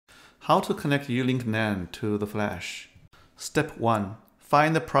How to connect U-Link NAND to the flash. Step 1.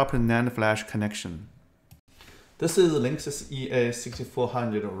 Find the proper NAND flash connection. This is Linksys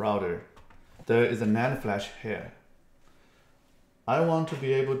EA6400 router. There is a NAND flash here. I want to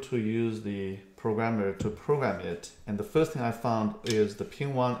be able to use the programmer to program it, and the first thing I found is the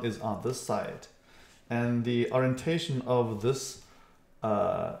pin 1 is on this side, and the orientation of this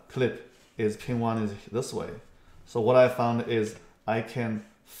clip is pin 1 is this way. So what I found is I can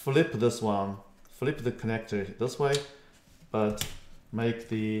flip this one, flip the connector this way, but make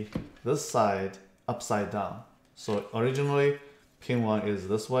this side upside down. So originally pin 1 is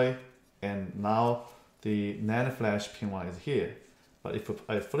this way, and now the NAND flash pin 1 is here. But if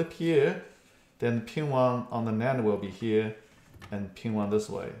I flip here, then pin 1 on the NAND will be here and pin 1 this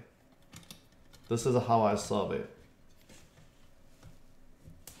way. This is how I solve it.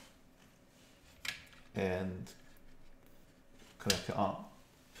 And connect it on.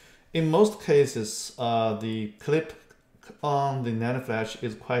 In most cases, the clip on the NAND flash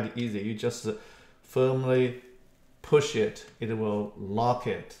is quite easy. You just firmly push it, it will lock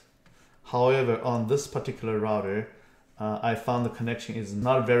it. However, on this particular router, I found the connection is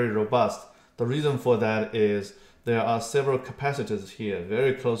not very robust. The reason for that is there are several capacitors here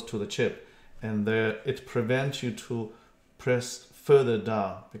very close to the chip, and it prevents you to press further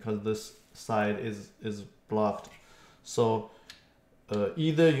down because this side is blocked. So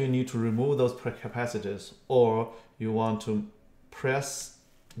either you need to remove those capacitors, or you want to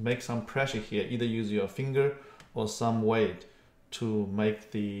make some pressure here, either use your finger or some weight to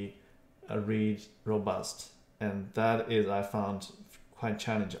make the read robust. And that is, I found, quite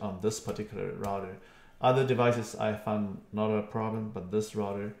challenging on this particular router. Other devices I found not a problem, but this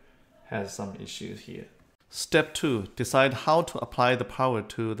router has some issues here. Step 2. Decide how to apply the power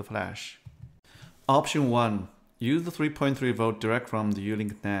to the flash. Option 1. Use the 3.3 volt direct from the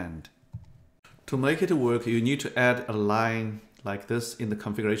U-Link NAND. To make it work, you need to add a line like this in the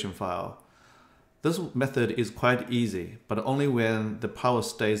configuration file. This method is quite easy, but only when the power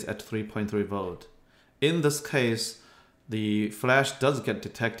stays at 3.3 volt. In this case, the flash does get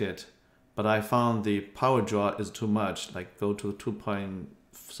detected, but I found the power draw is too much, like go to 2 point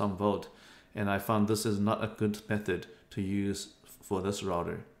some volt, and I found this is not a good method to use for this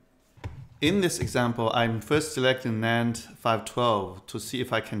router. In this example, I'm first selecting NAND 512 to see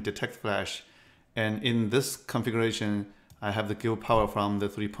if I can detect flash, and in this configuration, I have the give power from the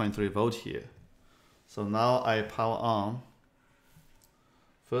 3.3 volt here. So now I power on.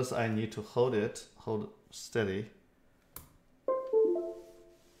 First, I need to hold steady.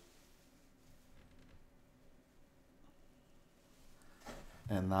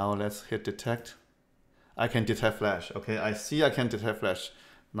 And now let's hit detect. I can detect flash. Okay, I see I can detect flash.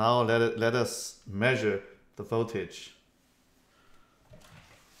 Now let us measure the voltage.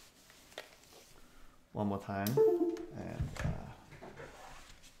 One more time. And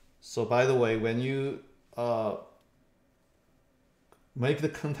so by the way, when you make the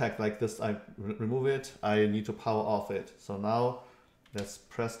contact like this, I remove it, I need to power off it. So now let's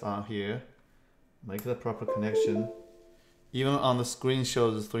press down here, make the proper connection. Even on the screen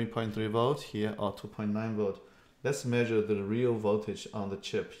shows 3.3 volt here or 2.9 volt. Let's measure the real voltage on the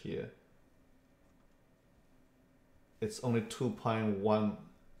chip here. It's only 2.1.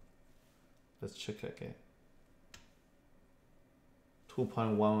 Let's check again.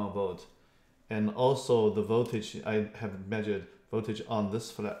 2.11 volt. And also the voltage, I have measured voltage on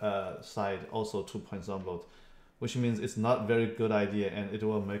this side, also 2.7 volt, which means it's not very good idea and it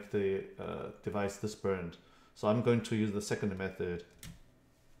will make the device this burned. So I'm going to use the second method.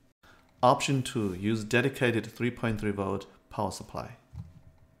 Option 2, use dedicated 3.3 volt power supply.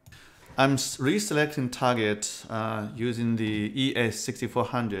 I'm reselecting target using the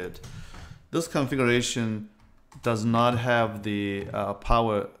EA6400. This configuration does not have the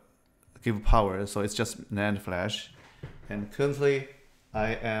give power, so it's just NAND flash. And currently I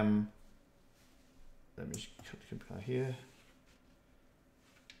am, let me keep here.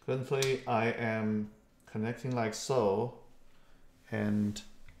 Currently I am connecting like so, and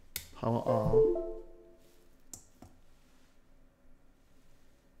power on.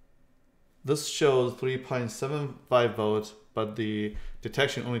 This shows 3.75 volt, but the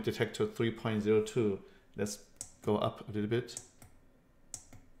detection only detects to 3.02. Let's go up a little bit.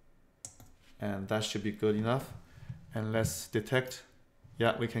 And that should be good enough. And let's detect.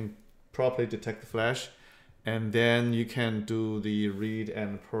 Yeah, we can properly detect the flash. And then you can do the read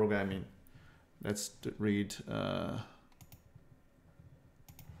and programming. Let's read the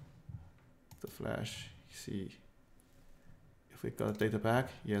flash. See if we got data back.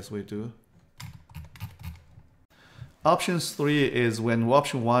 Yes, we do. Option 3 is when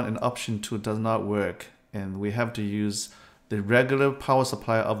option 1 and option 2 does not work, and we have to use the regular power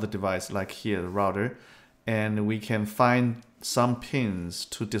supply of the device, like here, the router, and we can find some pins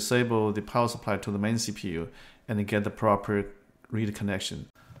to disable the power supply to the main CPU and get the proper read connection.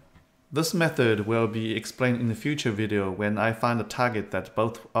 This method will be explained in the future video when I find a target that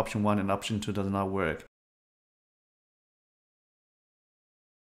both option 1 and option 2 does not work.